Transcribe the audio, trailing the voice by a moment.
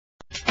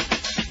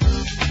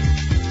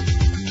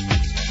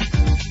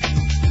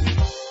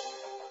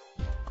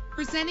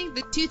Presenting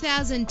the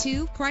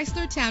 2002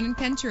 Chrysler Town &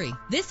 Country.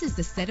 This is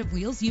the set of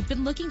wheels you've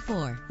been looking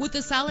for, with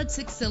a solid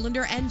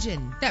 6-cylinder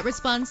engine that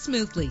responds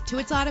smoothly to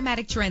its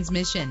automatic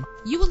transmission.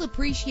 You will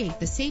appreciate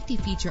the safety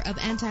feature of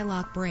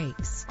anti-lock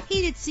brakes.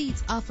 Heated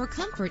seats offer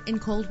comfort in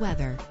cold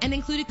weather. An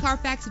included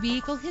Carfax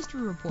Vehicle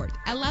History Report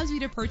allows you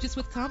to purchase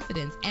with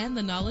confidence and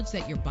the knowledge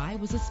that your buy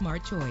was a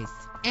smart choice.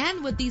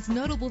 And with these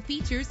notable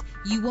features,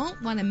 you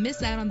won't want to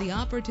miss out on the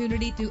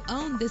opportunity to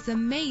own this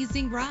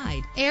amazing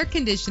ride. Air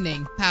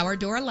conditioning, power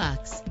door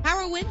locks,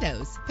 power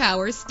windows,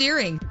 power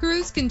steering,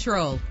 cruise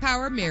control,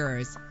 power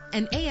mirrors,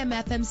 an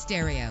AM/FM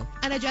stereo,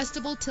 an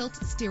adjustable tilt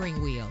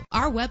steering wheel.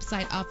 Our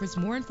website offers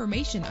more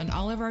information on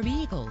all of our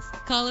vehicles.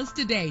 Call us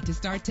today to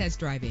start test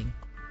driving.